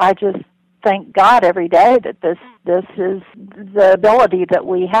 I just thank God every day that this is the ability that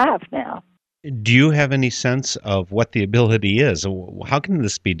we have now. Do you have any sense of what the ability is? How can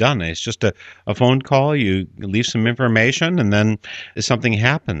this be done? It's just a phone call, you leave some information, and then something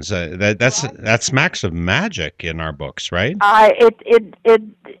happens. That smacks of magic in our books, right?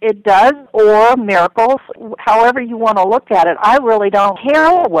 It does, or miracles, however you want to look at it. I really don't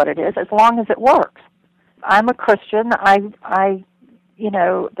care what it is as long as it works. I'm a Christian. I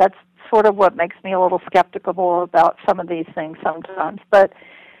that's sort of what makes me a little skeptical about some of these things sometimes, but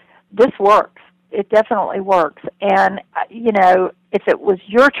this works. It definitely works. And, if it was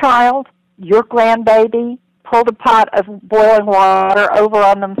your child, your grandbaby, pulled a pot of boiling water over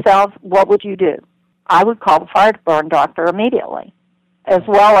on themselves, what would you do? I would call the fire burn doctor immediately, as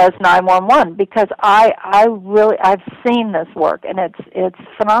well as 911, because I've seen this work, and it's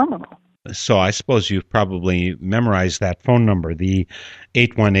phenomenal. So I suppose you've probably memorized that phone number, the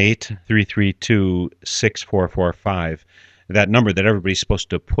 818-332-6445. That number that everybody's supposed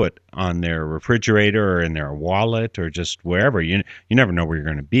to put on their refrigerator or in their wallet or just wherever. You never know where you're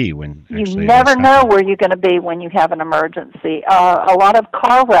going to be when you never know where you're going to be when you have an emergency. A lot of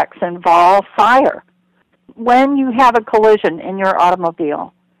car wrecks involve fire. When you have a collision in your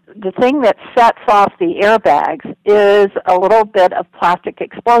automobile, the thing that sets off the airbags is a little bit of plastic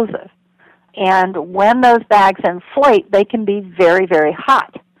explosive. And when those bags inflate, they can be very, very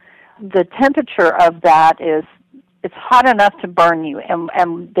hot. The temperature of that it's hot enough to burn you,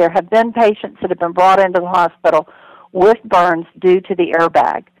 and there have been patients that have been brought into the hospital with burns due to the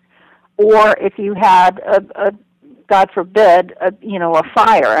airbag. Or if you had, God forbid, a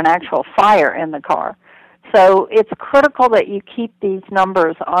fire, an actual fire in the car. So it's critical that you keep these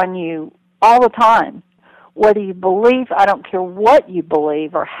numbers on you all the time. Whether you believe, I don't care what you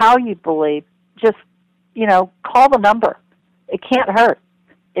believe or how you believe, just, call the number. It can't hurt.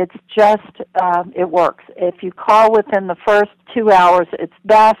 It's just, it works. If you call within the first 2 hours, it's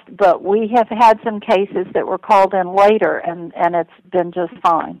best, but we have had some cases that were called in later, and it's been just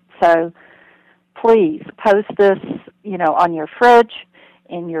fine. So please post this, on your fridge,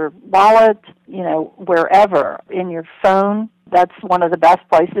 in your wallet, wherever, in your phone. That's one of the best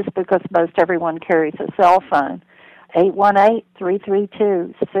places because most everyone carries a cell phone.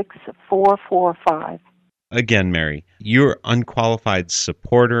 818-332-6445. Again, Mary, you're unqualified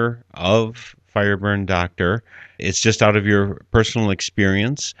supporter of Fire Burn Doctor. It's just out of your personal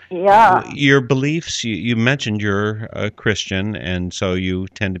experience. Yeah. Your beliefs, you mentioned you're a Christian, and so you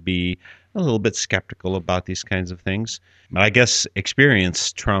tend to be a little bit skeptical about these kinds of things. But I guess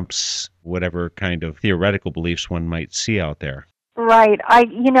experience trumps whatever kind of theoretical beliefs one might see out there. Right.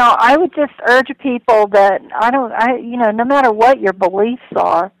 I would just urge people that no matter what your beliefs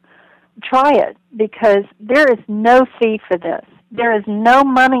are, try it, because there is no fee for this. There is no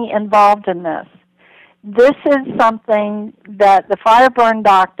money involved in this. This is something that the Fireburn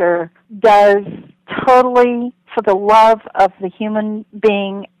Doctor does totally for the love of the human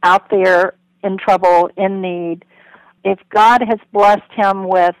being out there in trouble, in need. If God has blessed him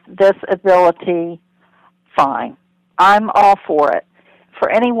with this ability, fine. I'm all for it. For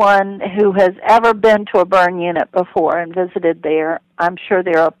anyone who has ever been to a burn unit before and visited there, I'm sure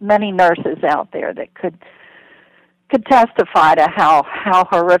there are many nurses out there that could testify to how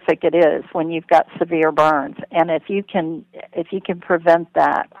horrific it is when you've got severe burns. And if you can prevent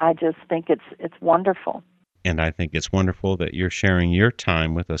that, I just think it's wonderful. And I think it's wonderful that you're sharing your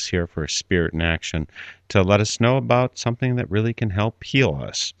time with us here for Spirit in Action to let us know about something that really can help heal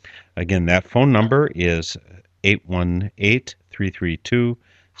us. Again, that phone number is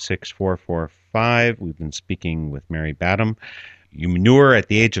 818-332-6445. We've been speaking with Mary Badham. You knew her at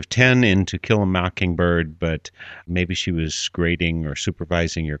the age of 10 in To Kill a Mockingbird, but maybe she was grading or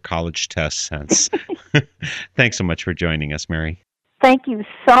supervising your college tests since. Thanks so much for joining us, Mary. Thank you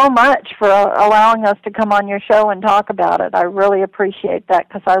so much for allowing us to come on your show and talk about it. I really appreciate that,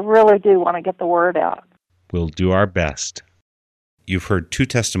 because I really do want to get the word out. We'll do our best. You've heard two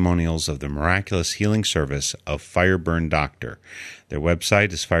testimonials of the miraculous healing service of Fireburn Doctor. Their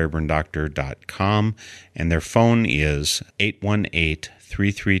website is fireburndoctor.com, and their phone is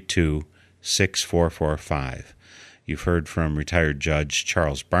 818-332-6445. You've heard from retired Judge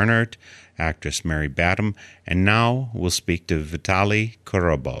Charles Barnard, actress Mary Badham, and now we'll speak to Vitaly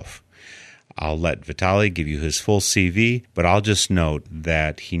Korobov. I'll let Vitaly give you his full CV, but I'll just note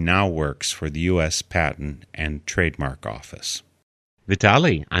that he now works for the U.S. Patent and Trademark Office.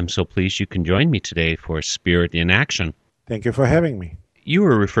 Vitaly, I'm so pleased you can join me today for Spirit in Action. Thank you for having me. You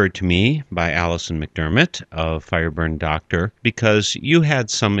were referred to me by Allison McDermott of Fireburn Doctor because you had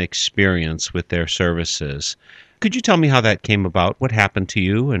some experience with their services. Could you tell me how that came about? What happened to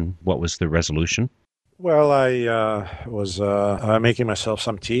you and what was the resolution? Well, I was making myself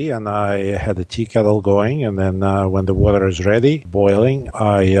some tea, and I had the tea kettle going, and then when the water is ready, boiling,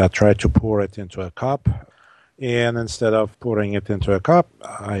 I tried to pour it into a cup. And instead of pouring it into a cup,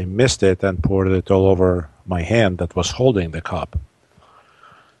 I missed it and poured it all over my hand that was holding the cup.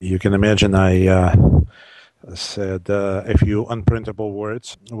 You can imagine I said a few unprintable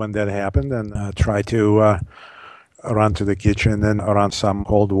words when that happened, and tried to run to the kitchen and run some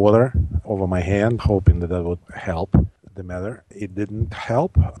cold water over my hand, hoping that would help the matter. It didn't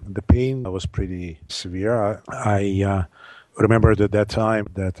help. The pain was pretty severe. I remembered at that time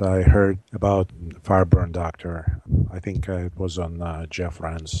that I heard about Fireburn Doctor. I think it was on Jeff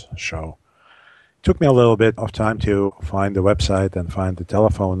Rand's show. It took me a little bit of time to find the website and find the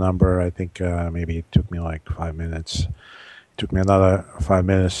telephone number. I think maybe it took me like 5 minutes. It took me another 5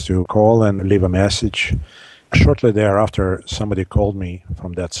 minutes to call and leave a message. Shortly thereafter, somebody called me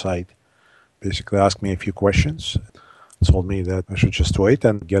from that site, basically asked me a few questions, told me that I should just wait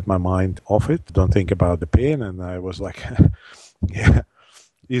and get my mind off it, don't think about the pain. And I was like, yeah,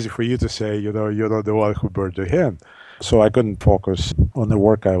 easy for you to say, you're not the one who burned your hand. So I couldn't focus on the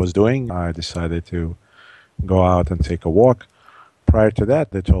work I was doing. I decided to go out and take a walk. Prior to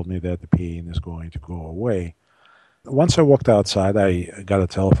that, they told me that the pain is going to go away. Once I walked outside, I got a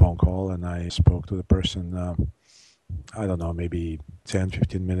telephone call, and I spoke to the person, I don't know, maybe 10,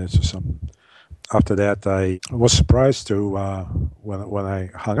 15 minutes or something. After that, I was surprised to, when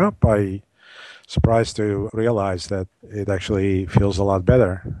I hung up, I surprised to realize that it actually feels a lot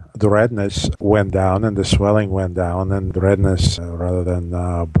better. The redness went down and the swelling went down, and the redness, rather than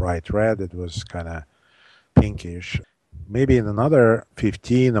bright red, it was kind of pinkish. Maybe in another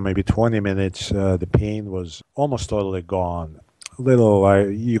 15 or maybe 20 minutes, the pain was almost totally gone.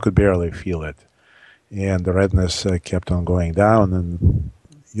 You could barely feel it. And the redness kept on going down, and,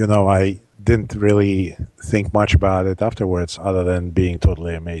 I didn't really think much about it afterwards, other than being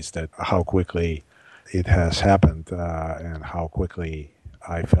totally amazed at how quickly it has happened and how quickly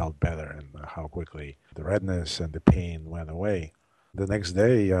I felt better and how quickly the redness and the pain went away. The next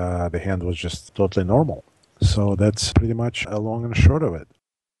day, the hand was just totally normal. So that's pretty much a long and short of it.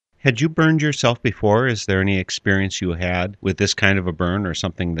 Had you burned yourself before? Is there any experience you had with this kind of a burn or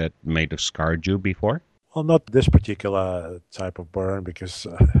something that might have scarred you before? Well, not this particular type of burn, because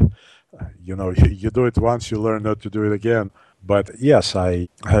you do it once, you learn not to do it again. But yes, I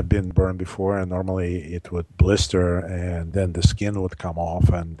have been burned before, and normally it would blister, and then the skin would come off,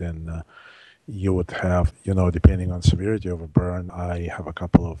 and then you would have, depending on severity of a burn, I have a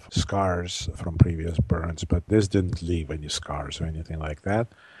couple of scars from previous burns, but this didn't leave any scars or anything like that.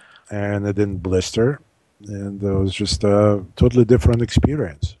 And it didn't blister, and it was just a totally different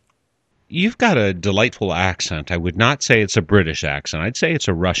experience. You've got a delightful accent. I would not say it's a British accent. I'd say it's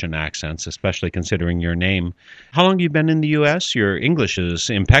a Russian accent, especially considering your name. How long have you been in the U.S.? Your English is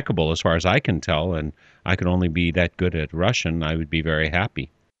impeccable as far as I can tell, and I could only be that good at Russian. I would be very happy.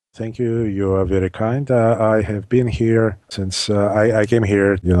 Thank you. You are very kind. I have been here since I came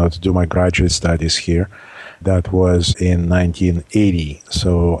here, to do my graduate studies here. That was in 1980.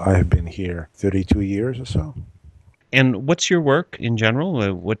 So I have been here 32 years or so. And what's your work in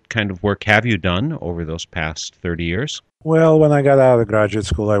general? What kind of work have you done over those past 30 years? Well, when I got out of graduate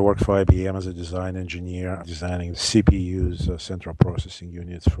school, I worked for IBM as a design engineer, designing CPUs, central processing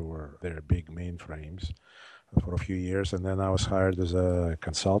units for their big mainframes for a few years. And then I was hired as a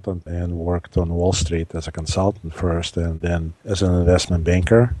consultant and worked on Wall Street as a consultant first and then as an investment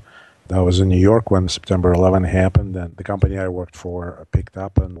banker. I was in New York when September 11 happened, and the company I worked for picked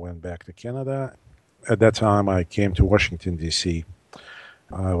up and went back to Canada. At that time, I came to Washington, D.C.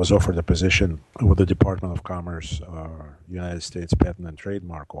 I was offered a position with the Department of Commerce, United States Patent and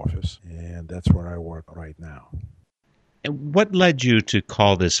Trademark Office, and that's where I work right now. And what led you to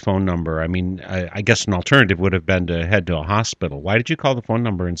call this phone number? I mean, I guess an alternative would have been to head to a hospital. Why did you call the phone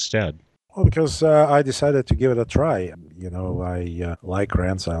number instead? Well, because I decided to give it a try. I like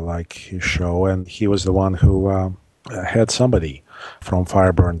Renz, I like his show, and he was the one who had somebody from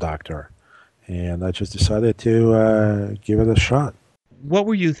Fireburn Doctor. And I just decided to give it a shot. What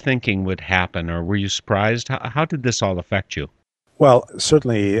were you thinking would happen, or were you surprised? How did this all affect you? Well,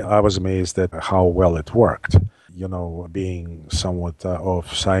 certainly I was amazed at how well it worked. Being somewhat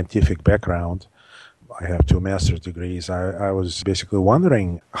of scientific background, I have 2 master's degrees. I was basically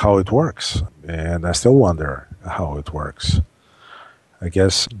wondering how it works, and I still wonder how it works. I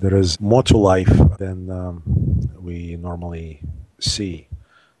guess there is more to life than we normally see.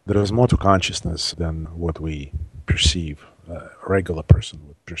 There is more to consciousness than what we perceive, a regular person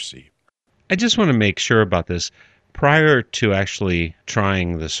would perceive. I just want to make sure about this. Prior to actually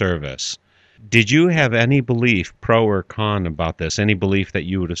trying the service, did you have any belief, pro or con, about this? Any belief that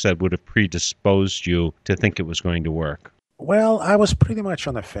you would have said would have predisposed you to think it was going to work? Well, I was pretty much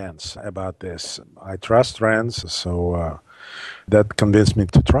on the fence about this. I trust Renz, so that convinced me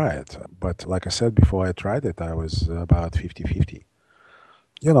to try it. But like I said, before I tried it, I was about 50-50.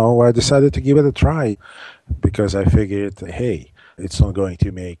 I decided to give it a try because I figured, hey, it's not going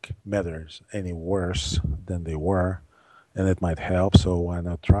to make matters any worse than they were, and it might help, so why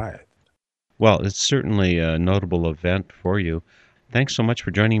not try it? Well, it's certainly a notable event for you. Thanks so much for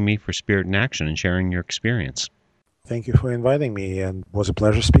joining me for Spirit in Action and sharing your experience. Thank you for inviting me, and it was a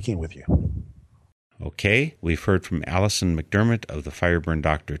pleasure speaking with you. Okay, we've heard from Alison McDermott of the Fireburn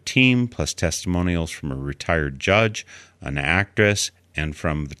Doctor team, plus testimonials from a retired judge, an actress, and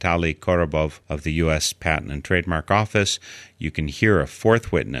from Vitaly Korobov of the U.S. Patent and Trademark Office. You can hear a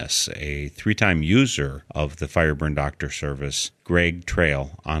 4th witness, a 3-time user of the Fireburn Doctor service, Greg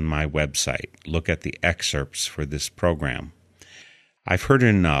Trail, on my website. Look at the excerpts for this program. I've heard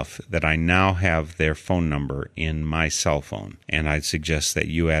enough that I now have their phone number in my cell phone, and I'd suggest that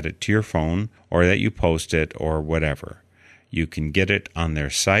you add it to your phone or that you post it or whatever. You can get it on their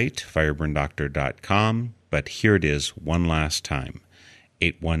site, fireburndoctor.com, but here it is one last time.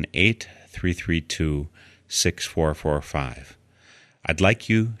 818-332-6445. I'd like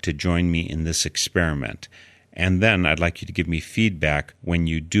you to join me in this experiment, and then I'd like you to give me feedback when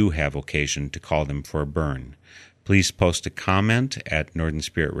you do have occasion to call them for a burn. Please post a comment at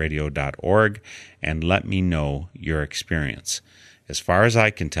northernspiritradio.org and let me know your experience. As far as I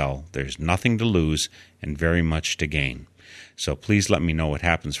can tell, there's nothing to lose and very much to gain. So please let me know what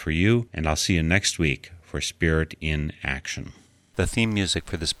happens for you, and I'll see you next week for Spirit in Action. The theme music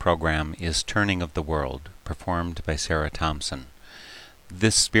for this program is Turning of the World, performed by Sarah Thompson.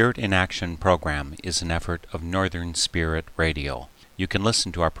 This Spirit in Action program is an effort of Northern Spirit Radio. You can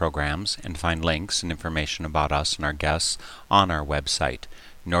listen to our programs and find links and information about us and our guests on our website,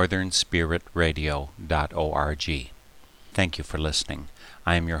 northernspiritradio.org. Thank you for listening.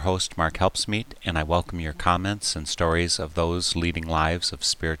 I am your host, Mark Helpsmeet, and I welcome your comments and stories of those leading lives of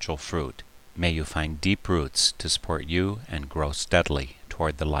spiritual fruit. May you find deep roots to support you and grow steadily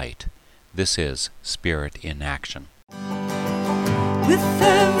toward the light. This is Spirit in Action. With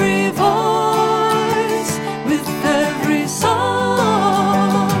every voice